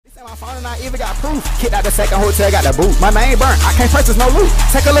phone and I even got proof. Kicked out the second hotel, got the boot. My name burnt, I can't purchase no loot.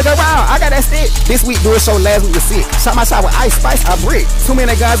 Take a look around, I got that stick. This week do a show, last week was sick. Shot my shot with ice, spice, I brick. Too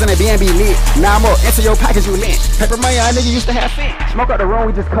many guns in the BNB lit. Now I'm up, enter your package you lent. Paper money, I nigga used to have fit. Smoke out the room,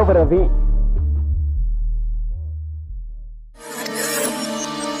 we just covered the event.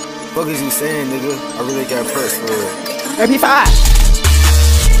 Fuck is you saying, nigga? I really got pressed for it. mp5.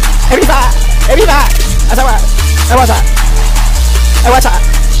 mp5. mp5. That's all right. Hey, watch out. Hey, watch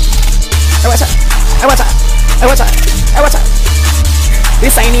out. Hey, watch out. Hey, watch out. Hey, watch out. Hey, watch out.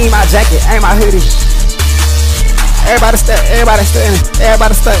 This ain't even my jacket, ain't my hoodie. Everybody stuck, everybody stunning,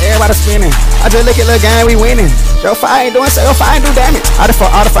 everybody stuck, everybody spinning. I just look at the game, we winning. Yo, fire ain't doing so, yo, fire ain't do damage. I just fuck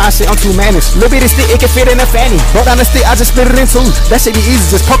all the fine shit, I'm too managed. Little bitty stick, it can fit in a fanny. Broke down the stick, I just split it in two. That shit be easy,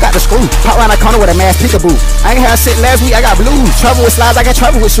 just poke out the screw. Pop around the corner with a mask, peekaboo. I ain't had shit last week, I got blues. Trouble with slides, I got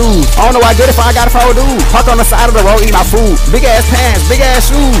trouble with shoes. I don't know why I get it if I got a foul dude. Park on the side of the road, eat my food. Big ass pants, big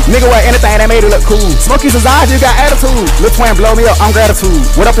ass shoes. Nigga wear anything that made it look cool. Smokey's his eyes, you got attitude. Lil' twin blow me up, I'm gratitude.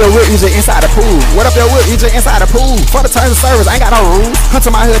 What up your whip, you just inside the pool. What up your whip, you just inside the pool. For the terms of service, I ain't got no rules. Come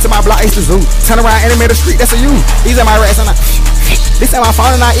to my hood, to my block, it's the zoo. Turn around in the middle street, that's a you. These are my rats and this ain't my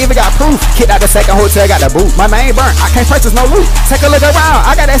phone and I even got proof. Kicked out the second hotel, got the boot. My name burnt, I can't purchase no loot. Take a look around,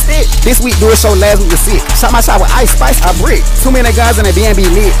 I got that stick. This week do a show, last week was sick. Shot my shot with ice, spice, I brick. Too many guns in the BNB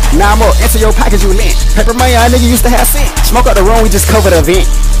lit. Now I'm up, enter your package you lent. Paper money, I nigga used to have cent. Smoke out the room, we just covered the event.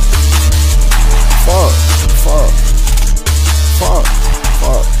 Fuck.